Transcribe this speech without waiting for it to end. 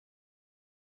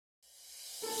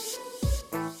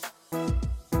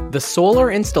The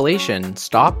solar installation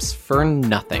stops for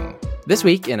nothing. This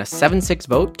week, in a 7-6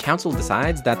 vote, Council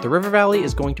decides that the River Valley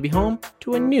is going to be home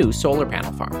to a new solar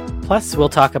panel farm. Plus, we'll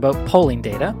talk about polling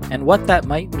data and what that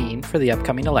might mean for the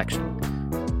upcoming election.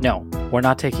 No, we're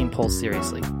not taking polls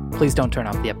seriously. Please don't turn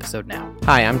off the episode now.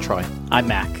 Hi, I'm Troy. I'm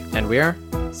Mac. And we're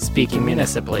Speaking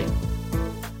Municipally.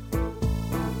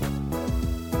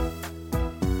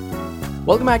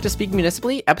 Welcome back to Speaking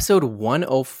Municipally, episode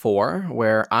 104,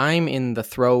 where I'm in the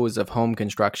throes of home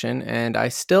construction and I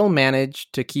still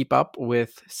manage to keep up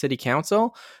with City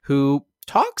Council, who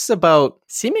talks about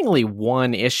seemingly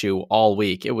one issue all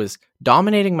week. It was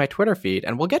dominating my Twitter feed,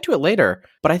 and we'll get to it later,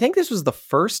 but I think this was the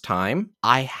first time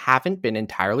I haven't been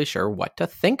entirely sure what to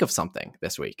think of something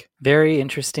this week. Very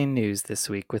interesting news this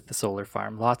week with the solar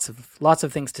farm. Lots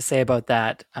of things to say about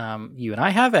that. You and I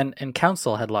have, and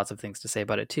Council had lots of things to say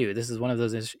about it too. This is one of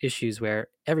those issues where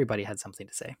everybody had something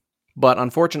to say. But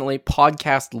unfortunately,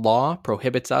 podcast law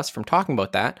prohibits us from talking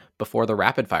about that before the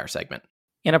rapid fire segment.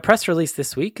 In a press release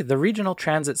this week, the Regional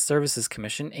Transit Services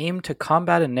Commission aimed to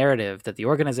combat a narrative that the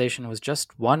organization was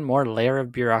just one more layer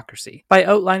of bureaucracy by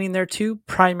outlining their two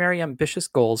primary ambitious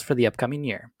goals for the upcoming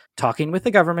year: talking with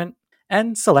the government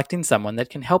and selecting someone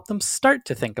that can help them start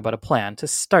to think about a plan to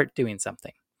start doing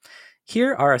something.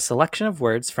 Here are a selection of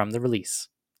words from the release: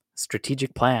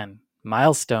 strategic plan,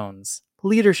 milestones,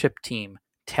 leadership team,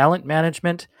 talent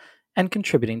management, and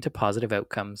contributing to positive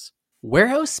outcomes.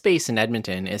 Warehouse space in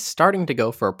Edmonton is starting to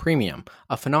go for a premium,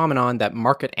 a phenomenon that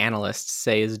market analysts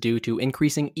say is due to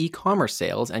increasing e-commerce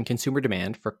sales and consumer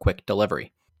demand for quick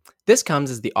delivery. This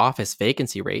comes as the office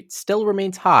vacancy rate still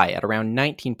remains high at around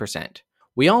 19%.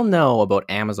 We all know about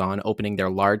Amazon opening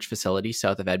their large facility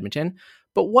south of Edmonton,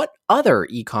 but what other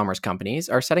e-commerce companies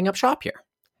are setting up shop here?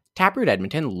 Taproot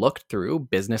Edmonton looked through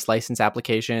business license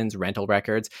applications, rental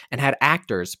records, and had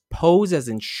actors pose as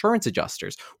insurance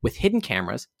adjusters with hidden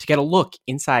cameras to get a look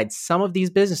inside some of these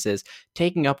businesses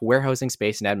taking up warehousing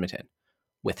space in Edmonton,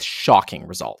 with shocking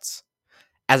results.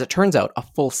 As it turns out, a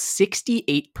full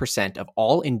 68% of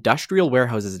all industrial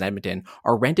warehouses in Edmonton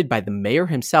are rented by the mayor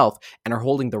himself and are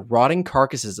holding the rotting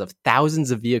carcasses of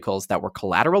thousands of vehicles that were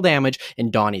collateral damage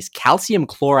in Donny's calcium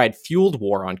chloride fueled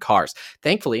war on cars.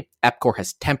 Thankfully, EPCOR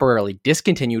has temporarily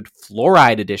discontinued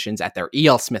fluoride additions at their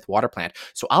E.L. Smith water plant,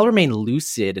 so I'll remain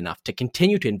lucid enough to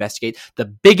continue to investigate the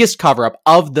biggest cover-up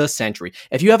of the century.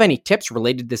 If you have any tips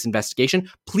related to this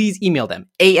investigation, please email them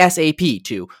ASAP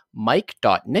to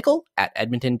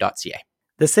mike.nickel@edmonton.ca.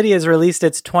 The city has released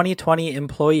its 2020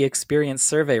 Employee Experience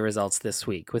Survey results this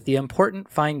week, with the important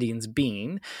findings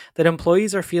being that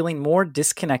employees are feeling more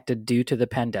disconnected due to the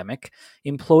pandemic,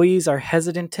 employees are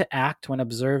hesitant to act when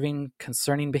observing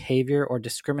concerning behavior or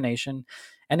discrimination,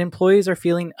 and employees are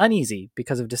feeling uneasy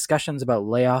because of discussions about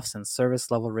layoffs and service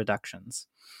level reductions.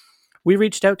 We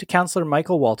reached out to Councillor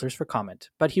Michael Walters for comment,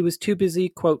 but he was too busy,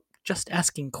 quote, just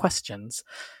asking questions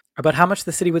about how much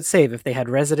the city would save if they had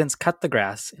residents cut the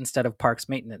grass instead of parks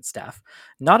maintenance staff,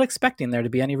 not expecting there to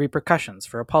be any repercussions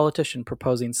for a politician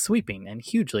proposing sweeping and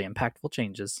hugely impactful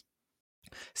changes.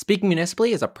 Speaking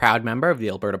Municipally is a proud member of the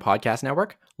Alberta Podcast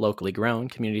Network, locally grown,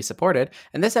 community supported,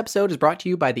 and this episode is brought to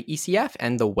you by the ECF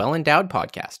and the Well Endowed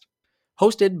Podcast.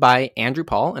 Hosted by Andrew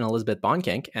Paul and Elizabeth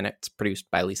Bonkink, and it's produced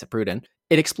by Lisa Pruden,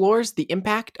 it explores the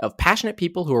impact of passionate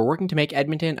people who are working to make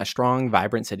Edmonton a strong,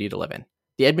 vibrant city to live in.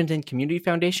 The Edmonton Community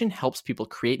Foundation helps people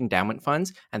create endowment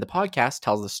funds, and the podcast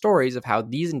tells the stories of how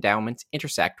these endowments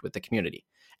intersect with the community.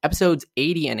 Episodes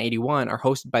 80 and 81 are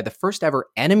hosted by the first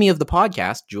ever enemy of the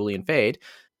podcast, Julian Fade.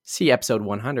 See episode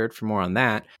 100 for more on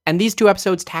that. And these two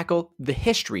episodes tackle the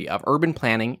history of urban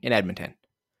planning in Edmonton.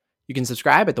 You can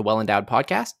subscribe at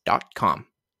thewellendowedpodcast.com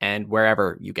and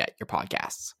wherever you get your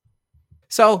podcasts.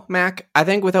 So, Mac, I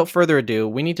think without further ado,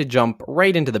 we need to jump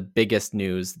right into the biggest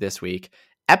news this week.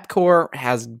 EPCOR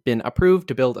has been approved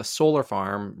to build a solar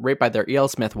farm right by their E.L.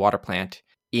 Smith water plant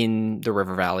in the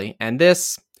River Valley, and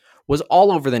this was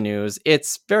all over the news.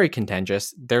 It's very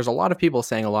contentious. There's a lot of people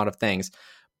saying a lot of things,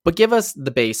 but give us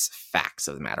the base facts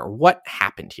of the matter. What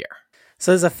happened here?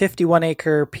 So there's a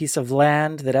 51-acre piece of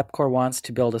land that EPCOR wants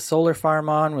to build a solar farm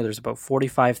on, where there's about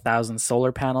 45,000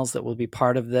 solar panels that will be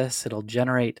part of this. It'll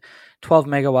generate 12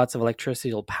 megawatts of electricity.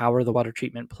 It'll power the water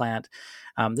treatment plant.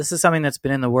 This is something that's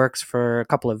been in the works for a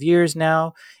couple of years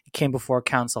now. It came before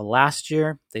council last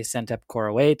year. They sent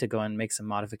EPCOR away to go and make some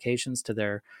modifications to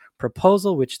their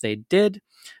proposal, which they did.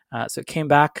 So it came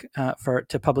back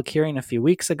to public hearing a few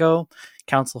weeks ago.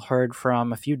 Council heard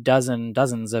from a few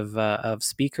dozens of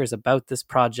speakers about this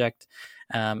project.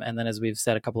 And then, as we've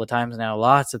said a couple of times now,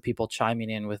 lots of people chiming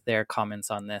in with their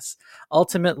comments on this.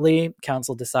 Ultimately,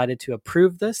 council decided to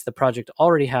approve this. The project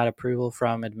already had approval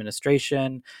from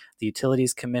administration, the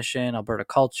Utilities Commission, Alberta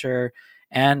Culture,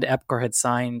 and EPCOR had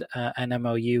signed an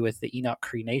MOU with the Enoch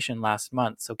Cree Nation last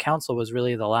month. So council was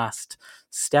really the last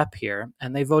step here,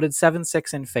 and they voted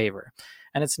 7-6 in favor.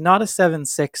 And it's not a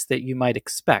 7-6 that you might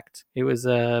expect. It was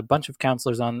a bunch of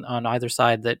councillors on either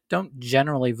side that don't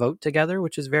generally vote together,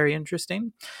 which is very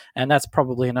interesting. And that's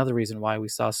probably another reason why we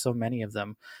saw so many of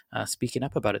them speaking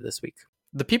up about it this week.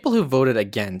 The people who voted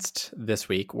against this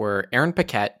week were Aaron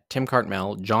Paquette, Tim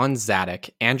Cartmel, John Zadek,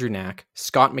 Andrew Knack,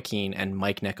 Scott McKean, and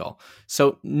Mike Nickel.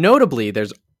 So notably,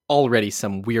 there's already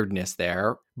some weirdness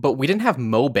there, but we didn't have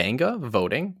Mo Banga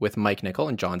voting with Mike Nickel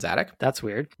and John Zadek. That's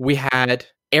weird. We had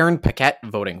Aaron Paquette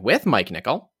voting with Mike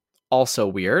Nickel. Also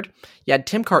weird. You had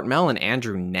Tim Cartmel and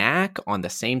Andrew Knack on the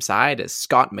same side as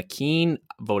Scott McKean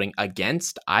voting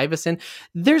against Iveson.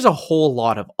 There's a whole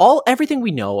lot of everything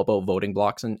we know about voting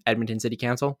blocks in Edmonton City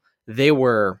Council. They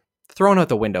were thrown out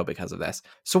the window because of this.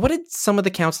 So what did some of the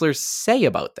councillors say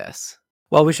about this?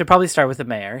 Well, we should probably start with the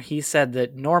mayor. He said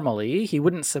that normally he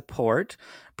wouldn't support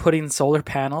putting solar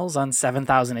panels on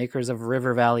 7,000 acres of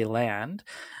River Valley land,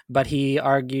 but he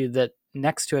argued that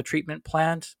next to a treatment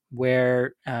plant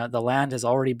where the land has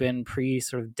already been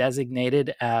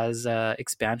designated as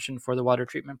expansion for the water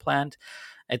treatment plant.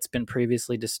 It's been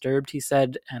previously disturbed, he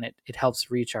said, and it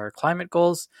helps reach our climate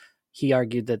goals. He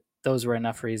argued that those were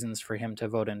enough reasons for him to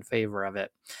vote in favor of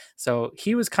it. So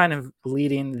he was kind of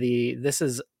leading this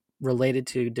is related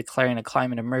to declaring a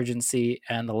climate emergency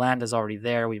and the land is already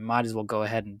there. We might as well go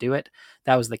ahead and do it.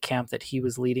 That was the camp that he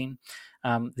was leading.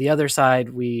 The other side,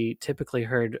 we typically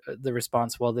heard the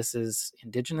response, well, this is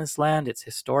Indigenous land, it's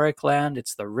historic land,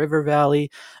 it's the River Valley.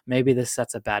 Maybe this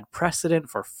sets a bad precedent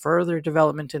for further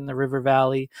development in the River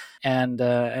Valley. And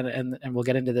we'll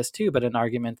get into this too, but an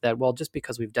argument that, well, just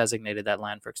because we've designated that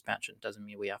land for expansion doesn't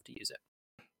mean we have to use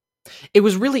it. It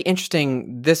was really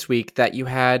interesting this week that you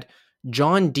had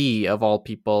John D, of all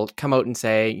people, come out and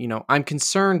say, I'm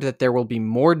concerned that there will be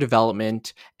more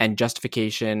development and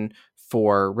justification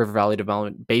for River Valley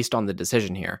development based on the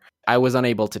decision here. I was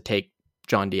unable to take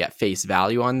John D at face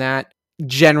value on that.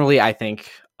 Generally, I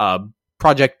think a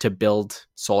project to build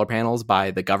solar panels by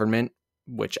the government,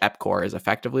 which EPCOR is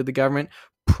effectively the government,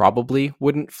 probably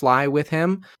wouldn't fly with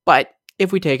him. But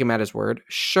if we take him at his word,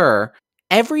 sure.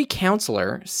 Every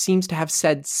councillor seems to have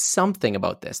said something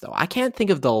about this, though. I can't think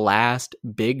of the last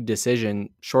big decision,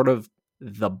 short of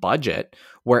the budget,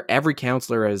 where every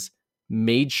councillor has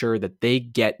made sure that they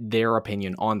get their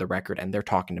opinion on the record and they're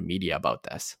talking to media about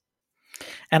this.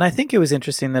 And I think it was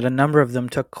interesting that a number of them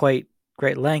took quite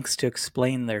great lengths to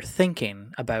explain their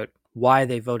thinking about why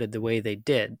they voted the way they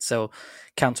did. So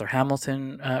Councillor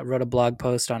Hamilton wrote a blog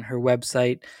post on her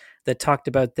website that talked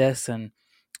about this, and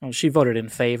she voted in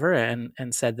favor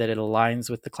and said that it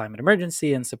aligns with the climate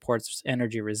emergency and supports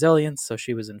energy resilience. So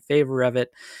she was in favor of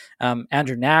it.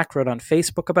 Andrew Knack wrote on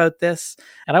Facebook about this.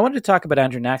 And I wanted to talk about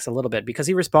Andrew Knack's a little bit because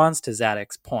he responds to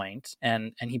Zadek's point.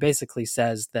 And he basically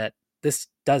says that this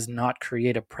does not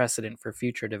create a precedent for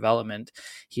future development.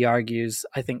 He argues,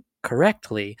 I think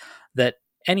correctly, that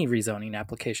any rezoning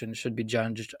application should be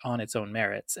judged on its own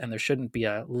merits, and there shouldn't be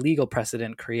a legal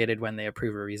precedent created when they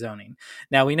approve a rezoning.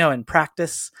 Now, we know in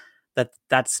practice that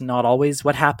that's not always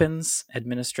what happens.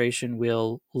 Administration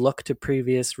will look to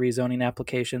previous rezoning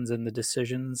applications and the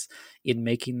decisions in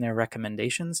making their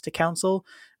recommendations to council.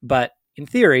 But in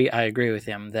theory, I agree with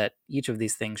him that each of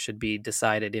these things should be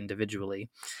decided individually.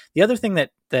 The other thing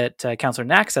that Councillor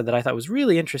Knack said that I thought was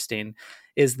really interesting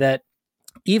is that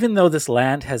even though this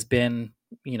land has been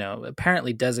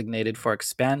apparently designated for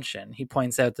expansion, he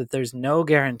points out that there's no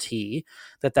guarantee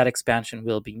that expansion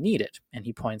will be needed. And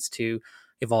he points to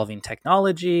evolving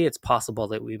technology. It's possible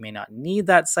that we may not need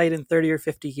that site in 30 or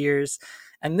 50 years.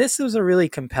 And this was a really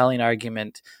compelling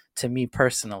argument to me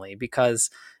personally, because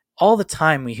all the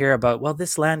time we hear about, well,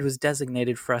 this land was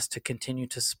designated for us to continue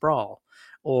to sprawl.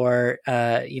 Or,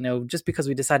 just because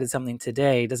we decided something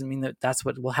today doesn't mean that that's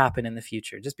what will happen in the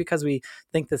future. Just because we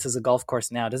think this is a golf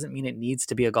course now doesn't mean it needs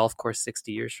to be a golf course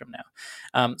 60 years from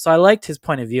now. So I liked his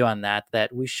point of view on that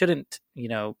we shouldn't,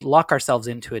 lock ourselves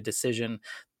into a decision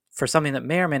for something that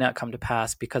may or may not come to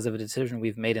pass because of a decision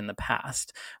we've made in the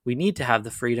past. We need to have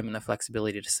the freedom and the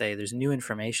flexibility to say there's new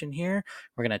information here.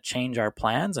 We're going to change our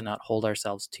plans and not hold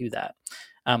ourselves to that.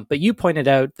 But you pointed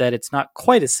out that it's not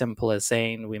quite as simple as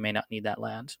saying we may not need that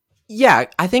land. Yeah,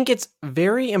 I think it's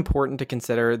very important to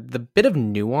consider the bit of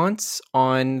nuance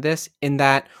on this in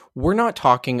that we're not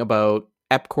talking about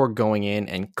EPCOR going in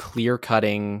and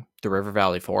clear-cutting the River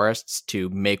Valley forests to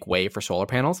make way for solar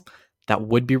panels. That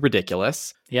would be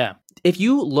ridiculous. Yeah. If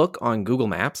you look on Google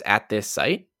Maps at this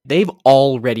site, they've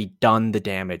already done the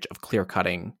damage of clear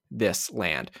cutting this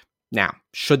land. Now,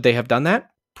 should they have done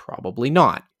that? Probably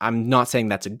not. I'm not saying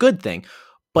that's a good thing,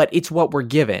 but it's what we're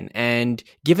given. And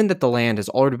given that the land has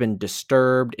already been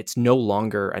disturbed, it's no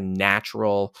longer a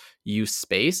natural use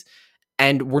space.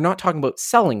 And we're not talking about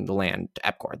selling the land to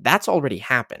EPCOR. That's already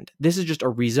happened. This is just a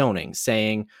rezoning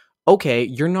saying, okay,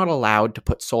 you're not allowed to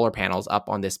put solar panels up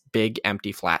on this big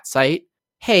empty flat site.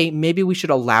 Hey, maybe we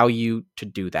should allow you to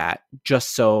do that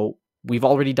just so we've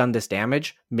already done this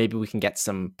damage. Maybe we can get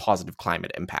some positive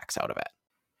climate impacts out of it.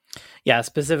 Yeah,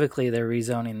 specifically, they're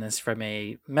rezoning this from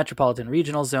a metropolitan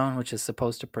regional zone, which is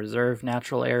supposed to preserve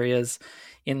natural areas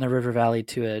in the River Valley,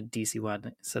 to a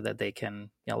DC1 so that they can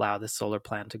allow this solar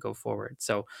plan to go forward.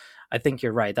 So I think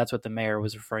you're right. That's what the mayor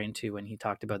was referring to when he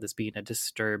talked about this being a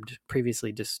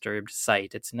previously disturbed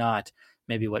site. It's not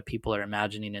maybe what people are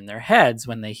imagining in their heads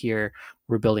when they hear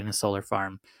we're building a solar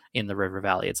farm in the River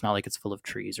Valley. It's not like it's full of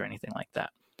trees or anything like that.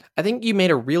 I think you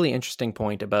made a really interesting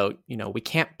point about, we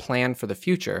can't plan for the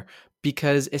future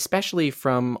because, especially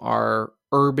from our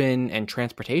urban and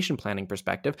transportation planning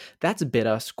perspective, that's bit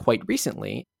us quite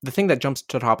recently. The thing that jumps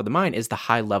to the top of the mind is the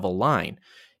high level line.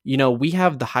 We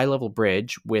have the high level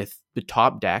bridge with the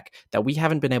top deck that we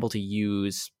haven't been able to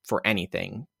use for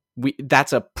anything.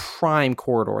 That's a prime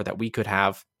corridor that we could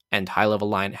have, and high level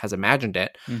line has imagined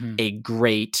it, a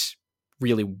great,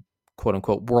 really quote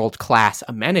unquote world-class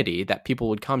amenity that people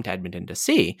would come to Edmonton to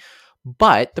see.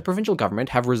 But the provincial government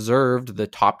have reserved the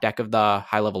top deck of the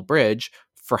high-level bridge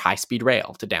for high-speed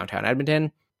rail to downtown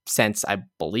Edmonton since, I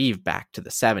believe, back to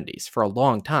the 70s, for a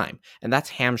long time. And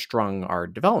that's hamstrung our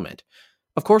development.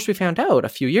 Of course, we found out a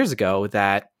few years ago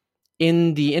that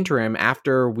in the interim,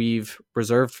 after we've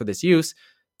reserved for this use,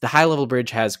 the high-level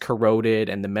bridge has corroded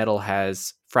and the metal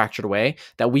has fractured away,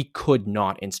 that we could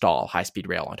not install high-speed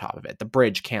rail on top of it. The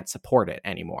bridge can't support it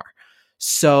anymore.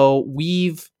 So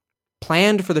we've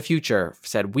planned for the future,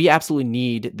 said we absolutely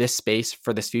need this space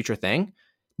for this future thing,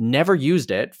 never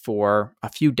used it for a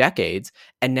few decades,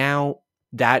 and now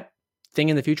that thing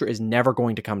in the future is never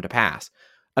going to come to pass.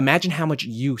 Imagine how much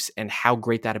use and how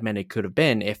great that amenity could have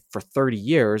been if for 30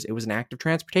 years it was an active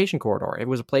transportation corridor. It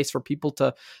was a place for people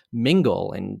to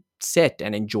mingle and sit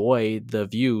and enjoy the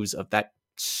views of that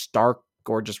stark,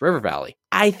 gorgeous river valley.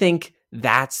 I think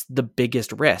that's the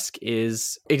biggest risk,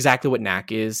 is exactly what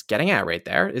NAC is getting at right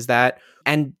there, is that,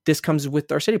 and this comes with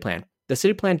our city plan. The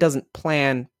city plan doesn't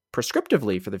plan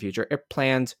prescriptively for the future. It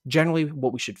plans generally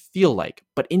what we should feel like,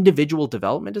 but individual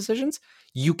development decisions,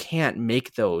 you can't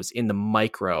make those in the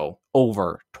micro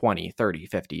over 20, 30,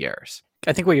 50 years.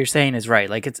 I think what you're saying is right.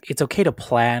 Like it's okay to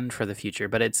plan for the future,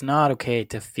 but it's not okay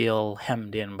to feel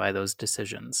hemmed in by those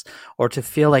decisions, or to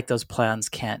feel like those plans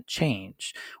can't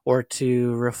change, or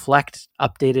to reflect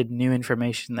updated new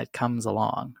information that comes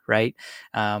along, right?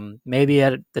 Maybe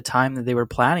at the time that they were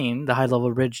planning, the high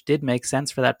level bridge did make sense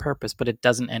for that purpose, but it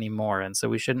doesn't anymore. And so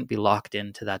we shouldn't be locked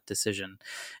into that decision.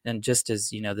 And just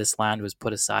as, this land was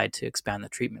put aside to expand the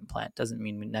treatment plant, doesn't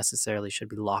mean we necessarily should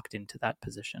be locked into that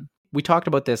position. We talked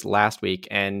about this last week,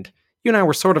 and you and I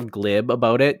were sort of glib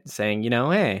about it, saying,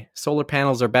 hey, solar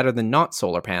panels are better than not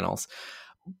solar panels.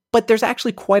 But there's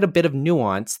actually quite a bit of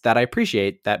nuance that I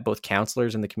appreciate that both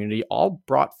councillors in the community all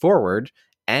brought forward,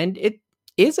 and it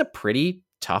is a pretty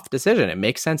tough decision. It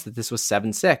makes sense that this was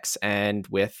 7-6, and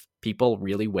with people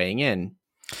really weighing in.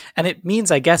 And it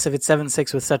means, I guess, if it's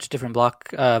 7-6 with such different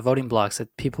voting blocks,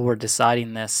 that people were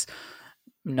deciding this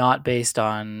not based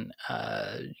on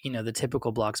the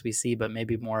typical blocks we see, but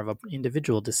maybe more of an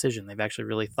individual decision. They've actually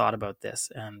really thought about this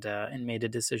and made a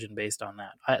decision based on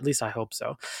that. At least I hope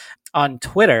so. On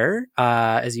Twitter,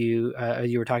 as you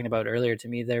were talking about earlier to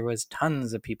me, there was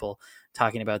tons of people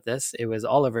talking about this. It was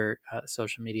all over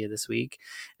social media this week,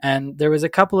 and there was a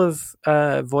couple of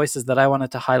voices that I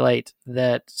wanted to highlight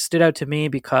that stood out to me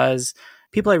because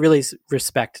people I really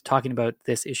respect talking about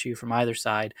this issue from either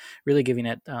side, really giving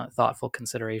it thoughtful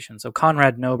consideration. So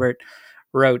Conrad Nobert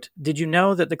wrote, "Did you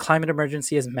know that the climate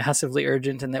emergency is massively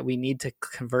urgent and that we need to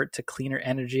convert to cleaner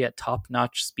energy at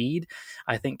top-notch speed?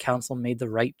 I think council made the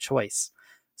right choice."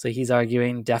 So he's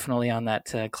arguing definitely on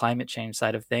that climate change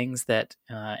side of things that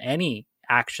any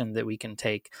action that we can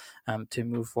take to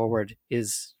move forward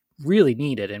is really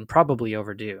needed and probably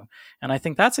overdue. And I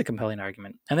think that's a compelling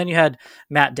argument. And then you had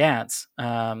Matt Dance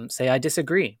say, "I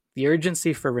disagree. The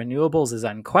urgency for renewables is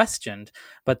unquestioned,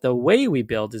 but the way we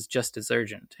build is just as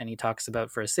urgent." And he talks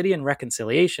about, for a city in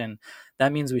reconciliation,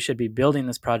 that means we should be building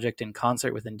this project in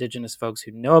concert with Indigenous folks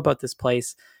who know about this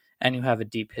place and who have a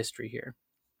deep history here.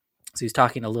 So he's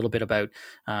talking a little bit about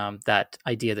that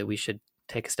idea that we should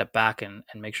take a step back and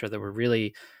make sure that we're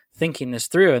really thinking this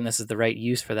through and this is the right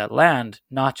use for that land,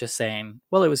 not just saying,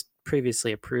 well, it was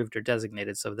previously approved or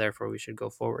designated, so therefore we should go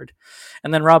forward.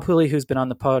 And then Rob Hooley, who's been on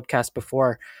the podcast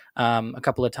before a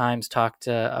couple of times, talked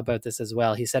about this as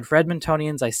well. He said, for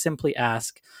Edmontonians, I simply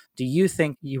ask, do you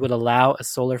think you would allow a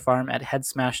solar farm at Head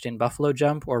Smashed in Buffalo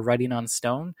Jump or Writing on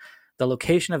Stone? The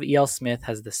location of E.L. Smith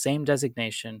has the same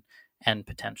designation and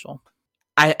potential.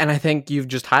 I think you've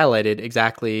just highlighted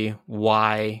exactly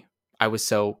why I was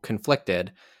so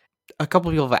conflicted. A couple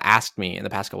of people have asked me in the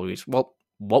past couple of weeks, well,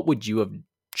 what would you have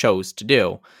chose to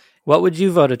do? What would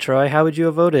you vote, Troy? How would you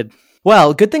have voted?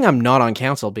 Well, good thing I'm not on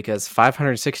council because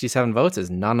 567 votes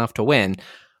is not enough to win.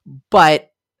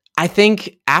 But I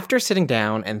think after sitting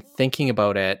down and thinking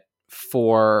about it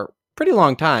for a pretty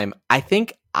long time, I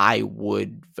think I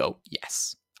would vote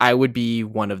yes. I would be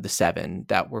one of the 7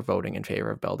 that were voting in favor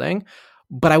of building,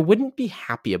 but I wouldn't be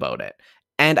happy about it.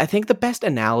 And I think the best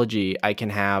analogy I can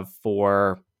have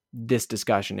for this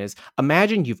discussion is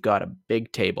imagine you've got a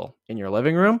big table in your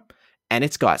living room and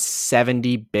it's got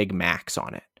 70 Big Macs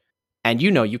on it. And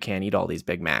you know you can't eat all these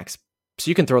Big Macs.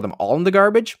 So you can throw them all in the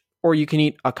garbage or you can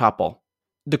eat a couple.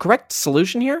 The correct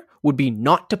solution here would be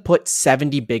not to put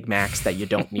 70 Big Macs that you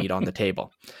don't need on the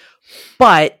table.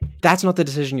 But that's not the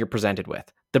decision you're presented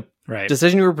with. The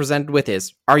decision you were presented with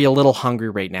is, are you a little hungry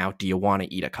right now? Do you want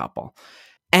to eat a couple?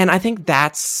 And I think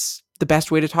that's the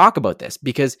best way to talk about this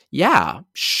because, yeah,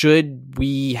 should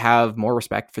we have more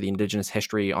respect for the Indigenous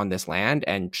history on this land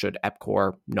and should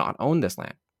EPCOR not own this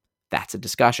land? That's a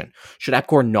discussion. Should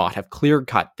EPCOR not have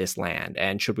clear-cut this land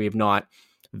and should we have not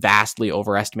vastly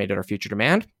overestimated our future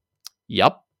demand?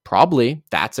 Yup, probably.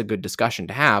 That's a good discussion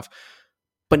to have.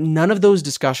 But none of those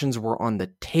discussions were on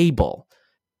the table.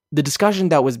 The discussion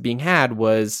that was being had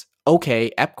was, okay,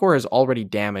 EPCOR has already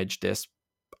damaged this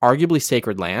arguably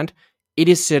sacred land. It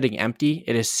is sitting empty.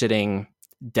 It is sitting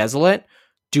desolate.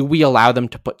 Do we allow them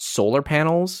to put solar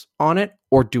panels on it,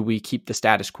 or do we keep the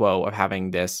status quo of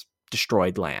having this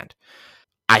destroyed land?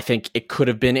 I think it could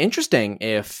have been interesting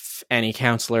if any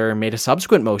councillor made a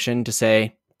subsequent motion to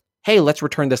say, hey, let's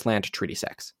return this land to Treaty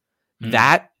 6.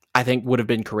 That, I think, would have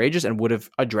been courageous and would have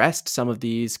addressed some of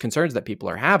these concerns that people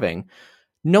are having.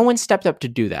 No one stepped up to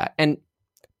do that. And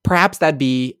perhaps that'd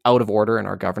be out of order in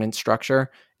our governance structure.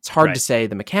 It's hard to say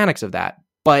the mechanics of that.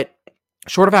 But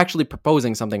short of actually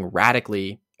proposing something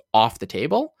radically off the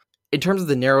table, in terms of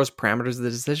the narrowest parameters of the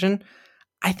decision,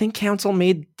 I think council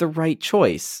made the right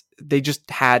choice. They just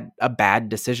had a bad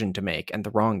decision to make and the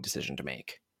wrong decision to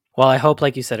make. Well, I hope,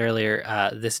 like you said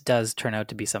earlier, this does turn out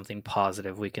to be something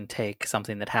positive. We can take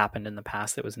something that happened in the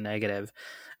past that was negative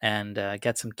and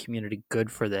get some community good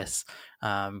for this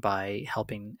by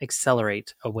helping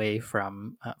accelerate away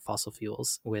from fossil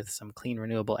fuels with some clean,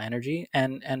 renewable energy.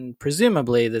 And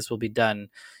presumably this will be done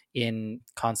in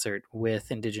concert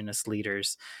with Indigenous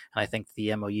leaders. And I think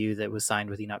the MOU that was signed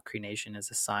with Enoch Cree Nation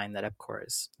is a sign that EPCOR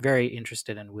is very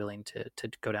interested and willing to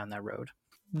go down that road.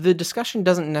 The discussion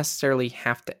doesn't necessarily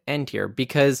have to end here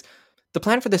because the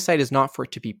plan for this site is not for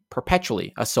it to be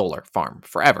perpetually a solar farm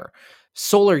forever.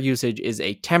 Solar usage is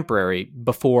a temporary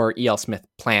before E.L. Smith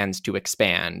plans to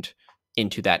expand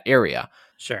into that area.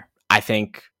 Sure. I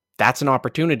think that's an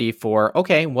opportunity for,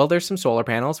 okay, well, there's some solar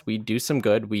panels. We do some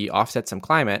good. We offset some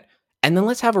climate. And then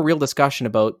let's have a real discussion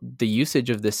about the usage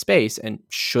of this space. And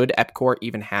should EPCOR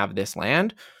even have this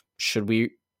land? Should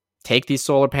we take these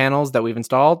solar panels that we've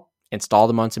install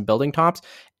them on some building tops,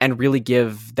 and really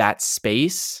give that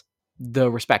space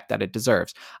the respect that it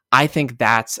deserves? I think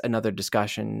that's another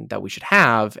discussion that we should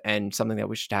have and something that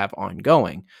we should have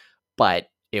ongoing, but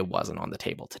it wasn't on the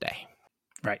table today.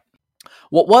 Right.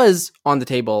 What was on the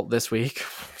table this week,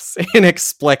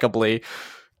 inexplicably,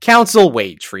 council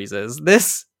wage freezes.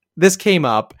 This came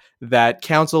up that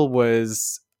council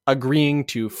was agreeing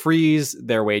to freeze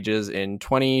their wages in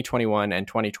 2021 and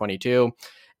 2022.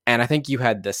 And I think you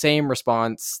had the same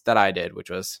response that I did,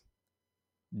 which was,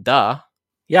 duh.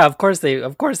 Yeah, of course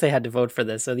they had to vote for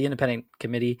this. So the independent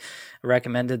committee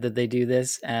recommended that they do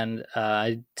this, and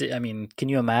I mean, can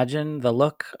you imagine the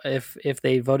look if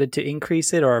they voted to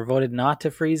increase it or voted not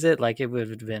to freeze it? Like, it would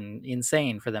have been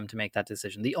insane for them to make that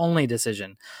decision. The only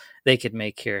decision they could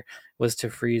make here was to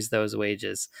freeze those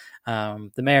wages.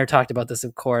 The mayor talked about this,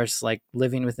 of course, like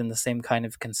living within the same kind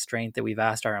of constraint that we've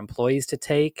asked our employees to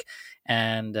take,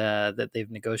 and that they've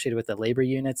negotiated with the labor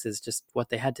units is just what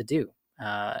they had to do.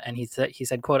 And he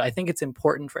said, quote, I think it's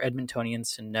important for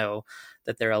Edmontonians to know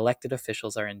that their elected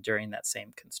officials are enduring that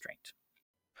same constraint.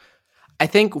 I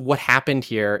think what happened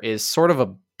here is sort of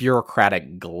a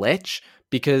bureaucratic glitch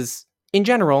because in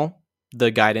general,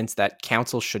 the guidance that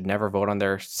council should never vote on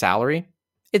their salary.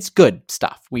 It's good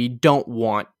stuff. We don't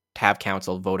want to have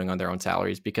council voting on their own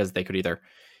salaries because they could either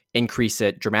increase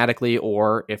it dramatically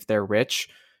or, if they're rich,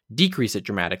 decrease it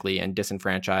dramatically and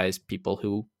disenfranchise people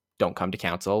who don't come to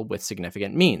council with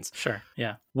significant means. Sure,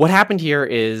 yeah. What happened here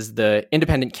is the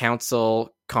independent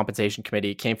council compensation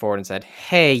committee came forward and said,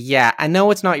 hey, yeah, I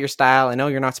know it's not your style. I know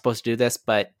you're not supposed to do this,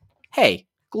 but hey,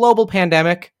 global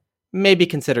pandemic, maybe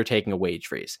consider taking a wage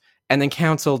freeze. And then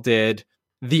council did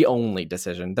the only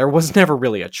decision. There was never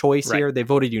really a choice here. They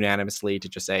voted unanimously to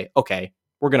just say, okay,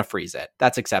 we're going to freeze it.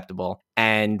 That's acceptable.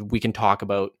 And we can talk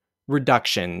about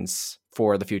reductions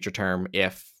for the future term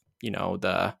if,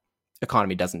 the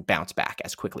economy doesn't bounce back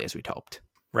as quickly as we'd hoped.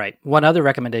 Right. One other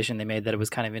recommendation they made that it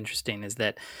was kind of interesting is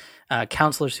that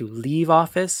counselors who leave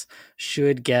office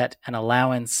should get an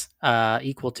allowance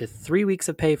equal to 3 weeks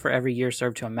of pay for every year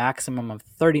served to a maximum of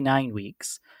 39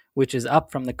 weeks, which is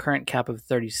up from the current cap of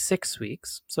 36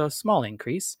 weeks, so a small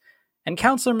increase. And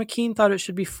Councillor McKean thought it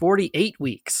should be 48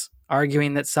 weeks,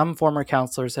 arguing that some former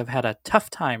counselors have had a tough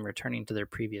time returning to their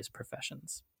previous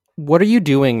professions. What are you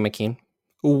doing, McKean?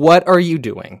 What are you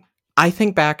doing? I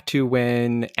think back to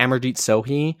when Amarjeet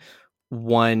Sohi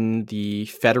won the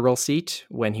federal seat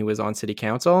when he was on city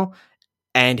council,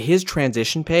 and his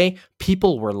transition pay,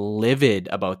 people were livid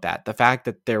about that. The fact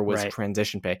that there was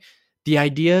transition pay. The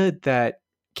idea that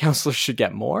councillors should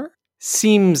get more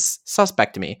seems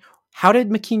suspect to me. How did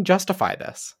McKean justify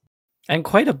this? And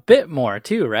quite a bit more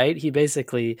too, right? He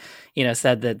basically,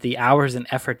 said that the hours and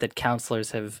effort that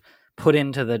counselors have put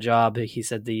into the job, he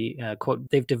said quote,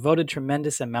 they've devoted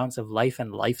tremendous amounts of life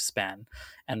and lifespan.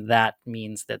 And that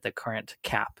means that the current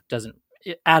cap doesn't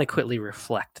adequately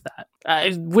reflect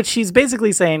that, which he's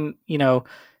basically saying,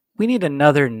 we need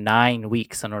another 9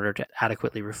 weeks in order to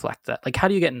adequately reflect that. Like, how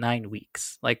do you get 9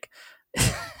 weeks? Like,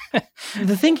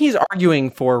 the thing he's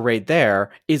arguing for right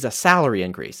there is a salary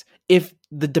increase. If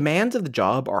the demands of the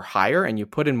job are higher and you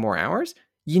put in more hours,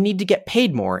 you need to get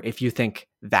paid more if you think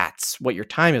that's what your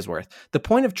time is worth. The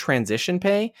point of transition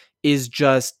pay is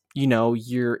just,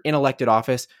 you're in elected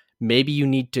office. Maybe you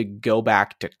need to go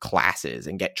back to classes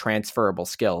and get transferable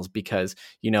skills because,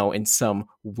 in some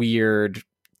weird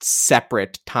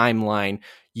separate timeline,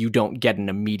 you don't get an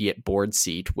immediate board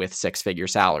seat with 6-figure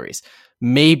salaries.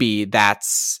 Maybe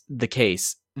that's the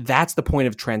case. That's the point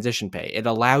of transition pay. It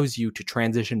allows you to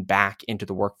transition back into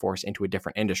the workforce, into a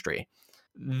different industry.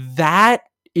 That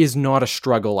is not a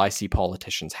struggle I see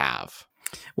politicians have.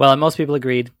 Well, and most people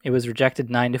agreed. It was rejected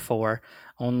 9-4.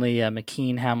 Only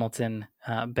McKean, Hamilton,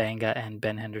 Banga, and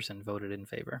Ben Henderson voted in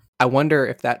favor. I wonder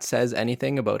if that says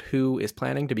anything about who is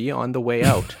planning to be on the way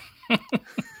out.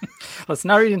 Let's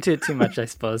not read into it too much, I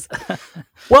suppose.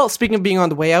 Well, speaking of being on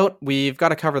the way out, we've got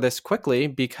to cover this quickly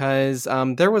because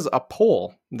there was a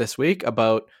poll this week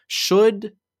about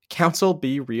should council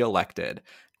be reelected.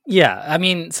 Yeah, I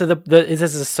mean, so this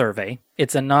is a survey.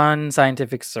 It's a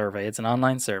non-scientific survey. It's an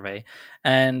online survey.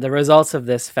 And the results of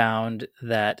this found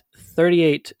that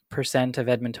 38% of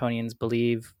Edmontonians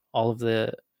believe all of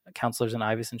the councillors in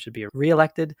Iveson should be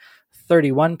reelected.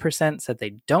 31% said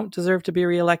they don't deserve to be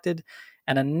reelected.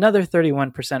 And another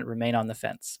 31% remain on the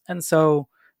fence. And so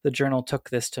the Journal took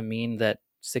this to mean that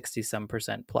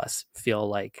 60-some% plus feel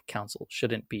like council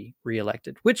shouldn't be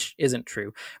reelected, which isn't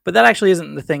true. But that actually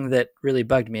isn't the thing that really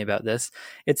bugged me about this.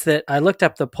 It's that I looked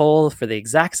up the poll for the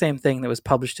exact same thing that was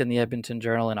published in the Edmonton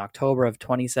Journal in October of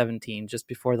 2017, just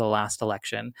before the last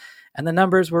election. And the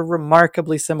numbers were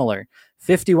remarkably similar.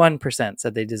 51%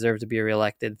 said they deserved to be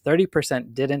reelected,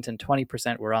 30% didn't, and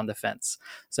 20% were on the fence.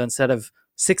 So instead of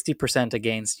 60%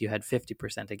 against, you had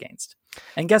 50% against.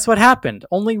 And guess what happened?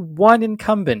 Only one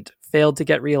incumbent failed to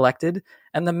get reelected,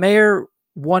 and the mayor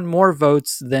won more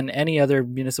votes than any other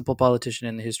municipal politician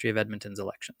in the history of Edmonton's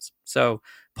elections. So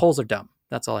polls are dumb.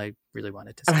 That's all I really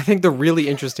wanted to say. And I think the really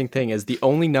interesting thing is the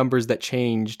only numbers that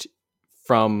changed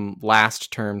from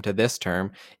last term to this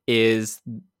term is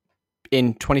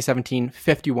in 2017,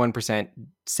 51%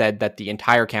 said that the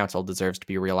entire council deserves to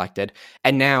be reelected.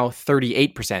 And now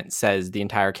 38% says the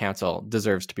entire council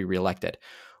deserves to be reelected.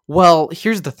 Well,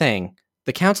 here's the thing.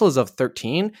 The council is of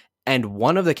 13, and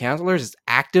one of the councillors is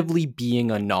actively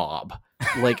being a knob,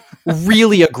 like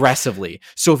really aggressively.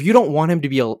 So if you don't want him to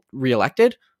be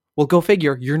reelected, well, go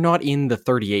figure, you're not in the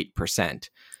 38%.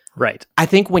 Right. I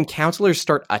think when councillors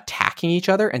start attacking each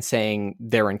other and saying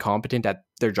they're incompetent at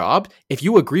their job, if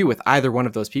you agree with either one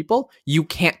of those people, you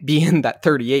can't be in that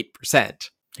 38%.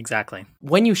 Exactly.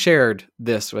 When you shared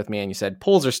this with me and you said,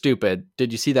 polls are stupid,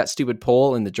 did you see that stupid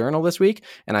poll in the Journal this week?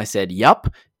 And I said,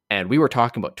 yup. and we were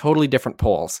talking about totally different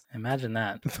polls. Imagine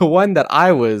that. The one that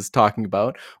I was talking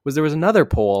about was there was another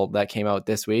poll that came out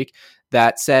this week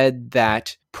that said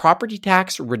that property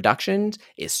tax reductions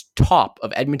is top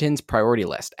of Edmonton's priority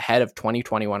list ahead of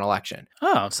 2021 election.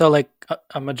 Oh, so like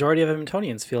a majority of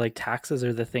Edmontonians feel like taxes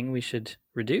are the thing we should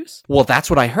reduce? Well, that's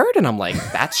what I heard, and I'm like,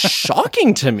 that's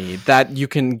shocking to me that you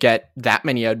can get that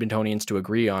many Edmontonians to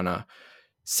agree on a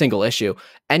single issue.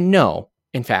 And no,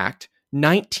 in fact,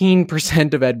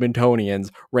 19% of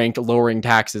Edmontonians ranked lowering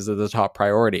taxes as the top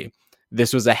priority.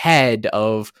 This was ahead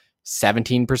of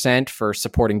 17% for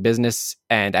supporting business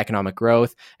and economic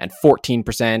growth, and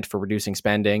 14% for reducing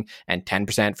spending, and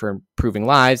 10% for improving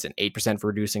lives, and 8% for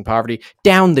reducing poverty,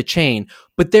 down the chain.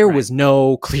 But there was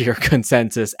no clear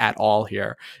consensus at all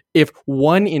here. If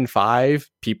 1 in 5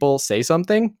 people say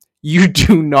something, you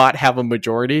do not have a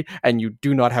majority, and you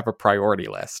do not have a priority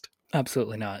list.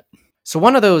 Absolutely not. So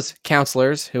one of those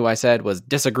counselors who I said was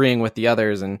disagreeing with the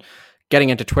others and getting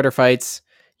into Twitter fights,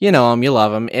 you know him, you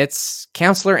love him. It's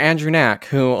Councillor Andrew Knack,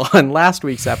 who on last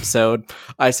week's episode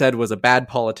I said was a bad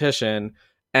politician.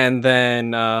 And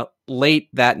then late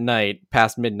that night,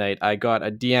 past midnight, I got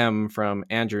a DM from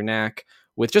Andrew Knack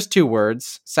with just 2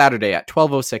 words. Saturday at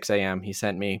 12:06 a.m. he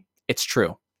sent me, "It's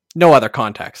true." No other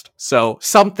context. So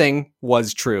something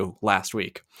was true last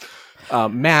week.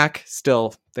 Mac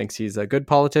still thinks he's a good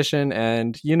politician.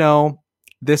 And, you know,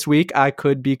 this week I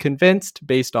could be convinced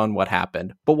based on what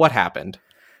happened. But what happened?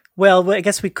 Well, I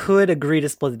guess we could agree to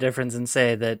split the difference and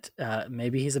say that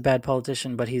maybe he's a bad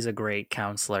politician, but he's a great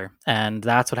counselor. And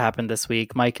that's what happened this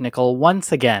week. Mike Nickel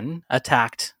once again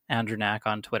attacked Andrew Knack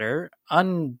on Twitter,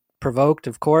 unprovoked,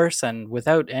 of course, and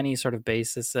without any sort of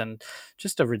basis, and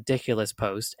just a ridiculous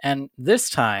post. And this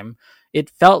time, it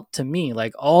felt to me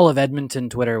like all of Edmonton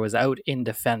Twitter was out in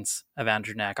defense of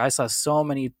Andrew Knack. I saw so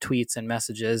many tweets and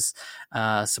messages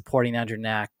supporting Andrew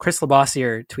Knack. Chris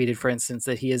Labossiere tweeted, for instance,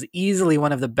 that he is easily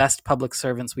one of the best public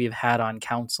servants we've had on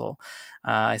council.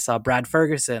 I saw Brad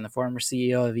Ferguson, the former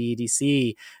CEO of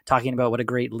EDC, talking about what a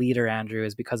great leader Andrew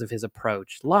is because of his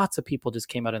approach. Lots of people just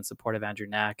came out in support of Andrew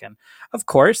Knack. And of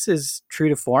course, as true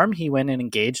to form, he went and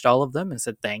engaged all of them and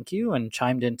said thank you and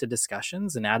chimed into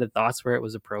discussions and added thoughts where it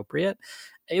was appropriate.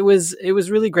 It was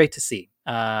really great to see.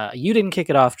 You didn't kick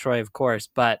it off, Troy, of course,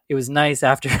 but it was nice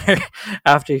after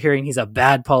after hearing he's a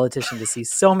bad politician to see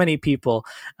so many people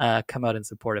come out in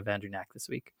support of Andrew Knack this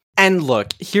week. And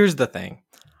look, here's the thing.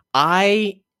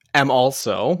 I am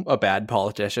also a bad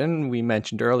politician. We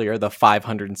mentioned earlier the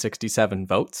 567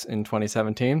 votes in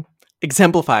 2017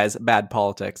 exemplifies bad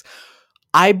politics.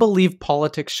 I believe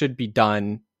politics should be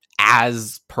done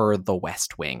as per the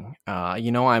West Wing.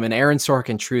 I'm an Aaron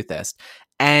Sorkin truthist,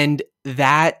 and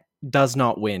that does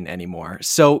not win anymore.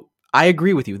 So I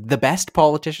agree with you. The best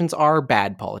politicians are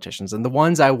bad politicians, and the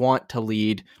ones I want to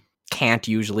lead can't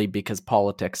usually because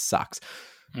politics sucks.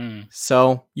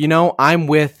 So, I'm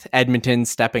with Edmonton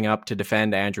stepping up to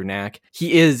defend Andrew Knack.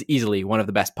 He is easily one of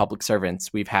the best public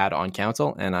servants we've had on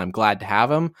council, and I'm glad to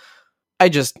have him. I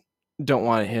just don't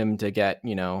want him to get,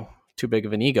 too big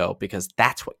of an ego, because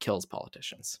that's what kills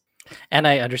politicians. And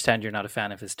I understand you're not a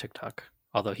fan of his TikTok,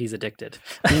 although he's addicted.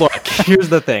 Look, here's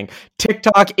the thing.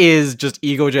 TikTok is just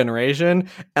ego generation.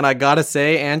 And I gotta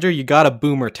say, Andrew, you got a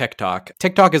boomer TikTok.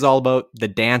 TikTok is all about the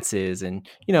dances and,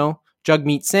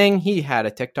 Jagmeet Singh, he had a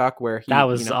TikTok where he that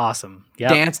was awesome. Yep.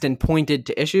 Danced and pointed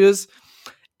to issues.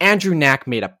 Andrew Knack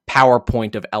made a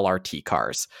PowerPoint of LRT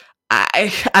cars.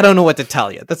 I don't know what to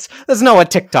tell you. That's not what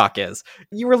TikTok is.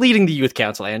 You were leading the youth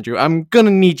council, Andrew. I'm going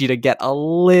to need you to get a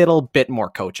little bit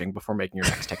more coaching before making your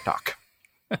next TikTok.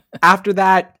 After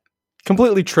that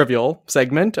completely trivial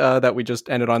segment that we just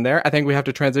ended on there, I think we have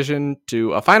to transition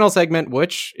to a final segment,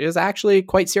 which is actually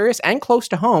quite serious and close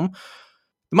to home.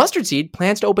 The Mustard Seed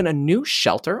plans to open a new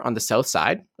shelter on the south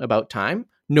side, about time,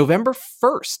 November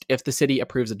 1st, if the city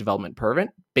approves a development permit.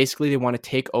 Basically, they want to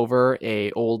take over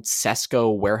a old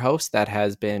Cesco warehouse that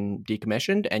has been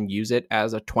decommissioned and use it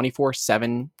as a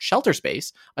 24/7 shelter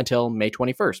space until May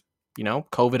 21st.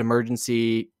 COVID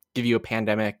emergency, give you a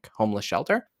pandemic homeless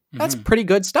shelter. That's pretty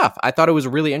good stuff. I thought it was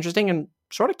really interesting and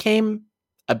sort of came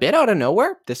a bit out of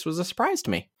nowhere. This was a surprise to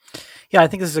me. Yeah, I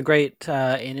think this is a great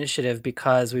initiative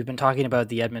because we've been talking about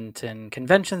the Edmonton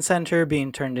Convention Center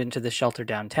being turned into the shelter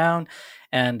downtown.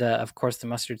 And of course, the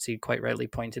Mustard Seed quite rightly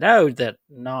pointed out that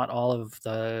not all of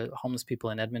the homeless people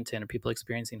in Edmonton or people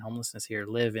experiencing homelessness here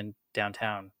live in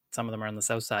downtown some of them are on the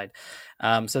south side.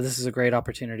 So this is a great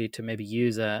opportunity to maybe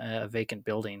use a vacant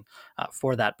building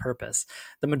for that purpose.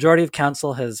 The majority of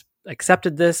council has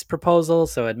accepted this proposal,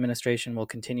 so administration will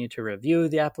continue to review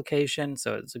the application.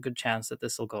 So it's a good chance that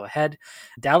this will go ahead.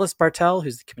 Dallas Bartel,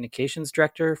 who's the communications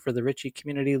director for the Ritchie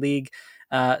Community League,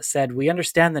 said, "We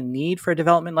understand the need for a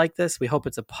development like this. We hope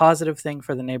it's a positive thing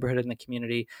for the neighborhood and the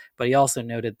community." But he also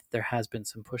noted that there has been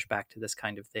some pushback to this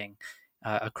kind of thing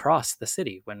across the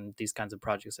city when these kinds of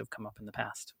projects have come up in the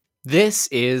past. This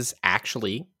is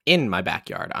actually in my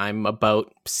backyard. I'm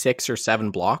about 6 or 7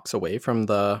 blocks away from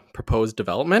the proposed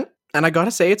development. And I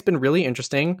gotta say, it's been really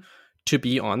interesting to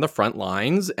be on the front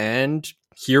lines and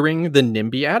hearing the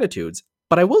NIMBY attitudes.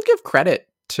 But I will give credit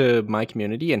to my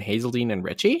community in Hazeldean and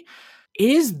Ritchie. It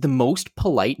is the most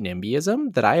polite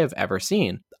NIMBYism that I have ever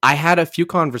seen. I had a few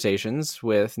conversations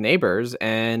with neighbors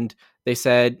and they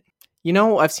said,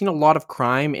 I've seen a lot of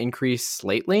crime increase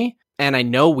lately, and I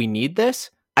know we need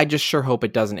this. I just sure hope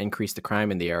it doesn't increase the crime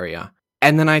in the area.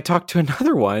 And then I talked to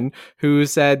another one who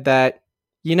said that,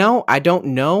 I don't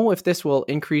know if this will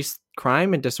increase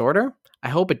crime and disorder. I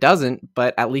hope it doesn't,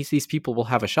 but at least these people will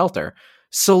have a shelter.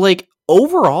 So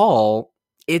overall,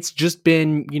 it's just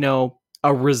been,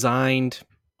 a resigned,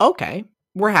 okay,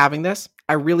 we're having this.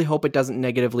 I really hope it doesn't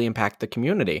negatively impact the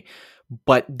community.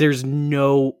 But there's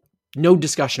no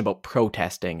discussion about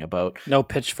protesting, about no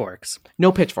pitchforks.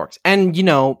 And,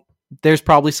 there's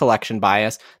probably selection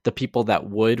bias. The people that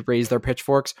would raise their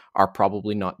pitchforks are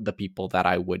probably not the people that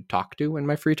I would talk to in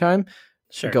my free time.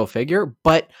 Sure. Go figure.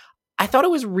 But I thought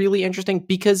it was really interesting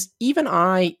because even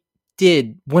I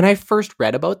did, when I first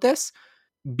read about this,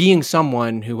 being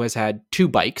someone who has had 2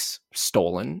 bikes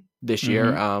stolen this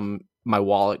year, my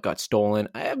wallet got stolen.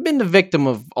 I've been the victim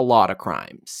of a lot of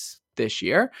crimes this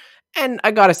year. And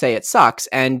I gotta say, it sucks.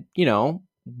 And,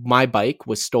 my bike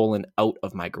was stolen out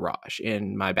of my garage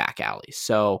in my back alley.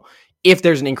 So if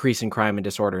there's an increase in crime and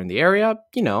disorder in the area,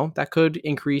 that could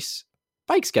increase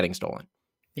bikes getting stolen.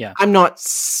 Yeah. I'm not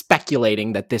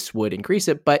speculating that this would increase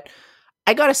it, but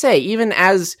I gotta say, even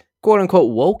as quote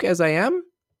unquote woke as I am,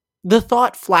 the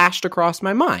thought flashed across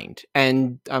my mind.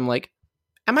 And I'm like,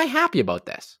 am I happy about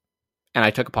this? And I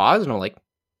took a pause and I'm like,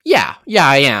 yeah,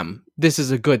 I am. This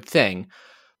is a good thing.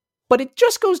 But it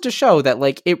just goes to show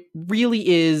that it really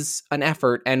is an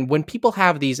effort. And when people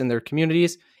have these in their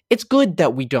communities, it's good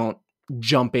that we don't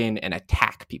jump in and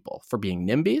attack people for being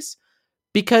NIMBYs.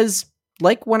 Because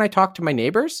when I talk to my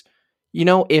neighbors,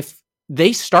 if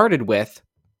they started with,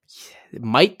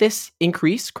 might this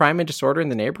increase crime and disorder in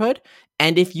the neighborhood?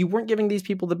 And if you weren't giving these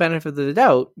people the benefit of the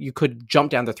doubt, you could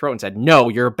jump down their throat and said, no,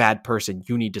 you're a bad person.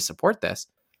 You need to support this.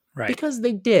 Right. Because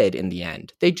they did in the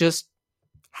end. They just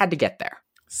had to get there.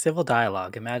 Civil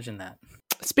dialogue. Imagine that.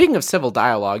 Speaking of civil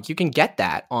dialogue, you can get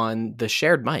that on the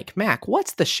shared mic. Mac,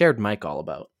 what's the shared mic all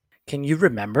about? Can you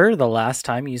remember the last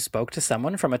time you spoke to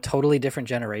someone from a totally different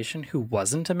generation who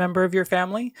wasn't a member of your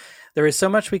family? There is so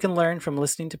much we can learn from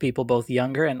listening to people both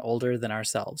younger and older than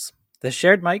ourselves. The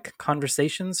Shared Mic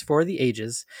Conversations for the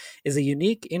Ages is a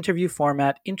unique interview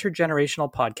format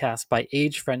intergenerational podcast by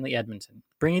Age Friendly Edmonton,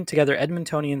 bringing together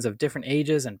Edmontonians of different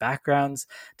ages and backgrounds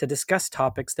to discuss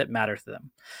topics that matter to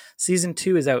them. Season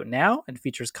 2 is out now and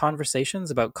features conversations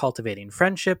about cultivating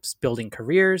friendships, building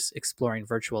careers, exploring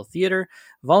virtual theater,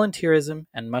 volunteerism,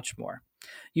 and much more.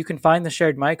 You can find The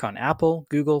Shared Mic on Apple,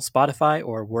 Google, Spotify,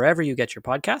 or wherever you get your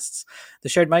podcasts. The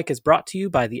Shared Mic is brought to you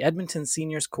by the Edmonton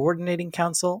Seniors Coordinating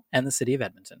Council and the City of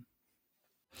Edmonton.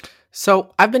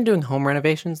 So I've been doing home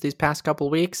renovations these past couple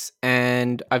of weeks,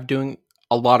 and I'm doing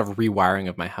a lot of rewiring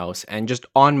of my house. And just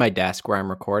on my desk where I'm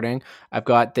recording, I've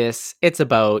got this, it's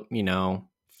about,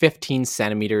 15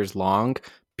 centimeters long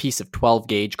piece of 12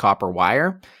 gauge copper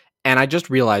wire. And I just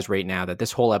realized right now that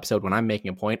this whole episode, when I'm making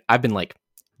a point, I've been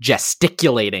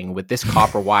gesticulating with this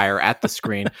copper wire at the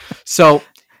screen. So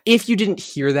if you didn't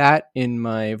hear that in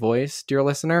my voice, dear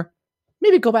listener,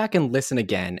 maybe go back and listen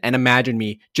again and imagine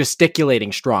me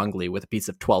gesticulating strongly with a piece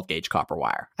of 12 gauge copper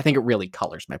wire. I think it really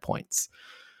colors my points.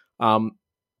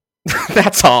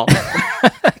 That's all.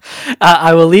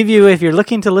 I will leave you, if you're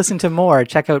looking to listen to more,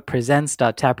 check out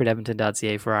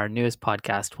presents.taprootedmonton.ca for our newest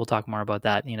podcast. We'll talk more about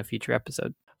that in a future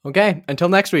episode. Okay, until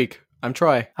next week, I'm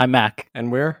Troy. I'm Mac.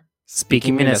 And we're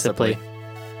Speaking municipally.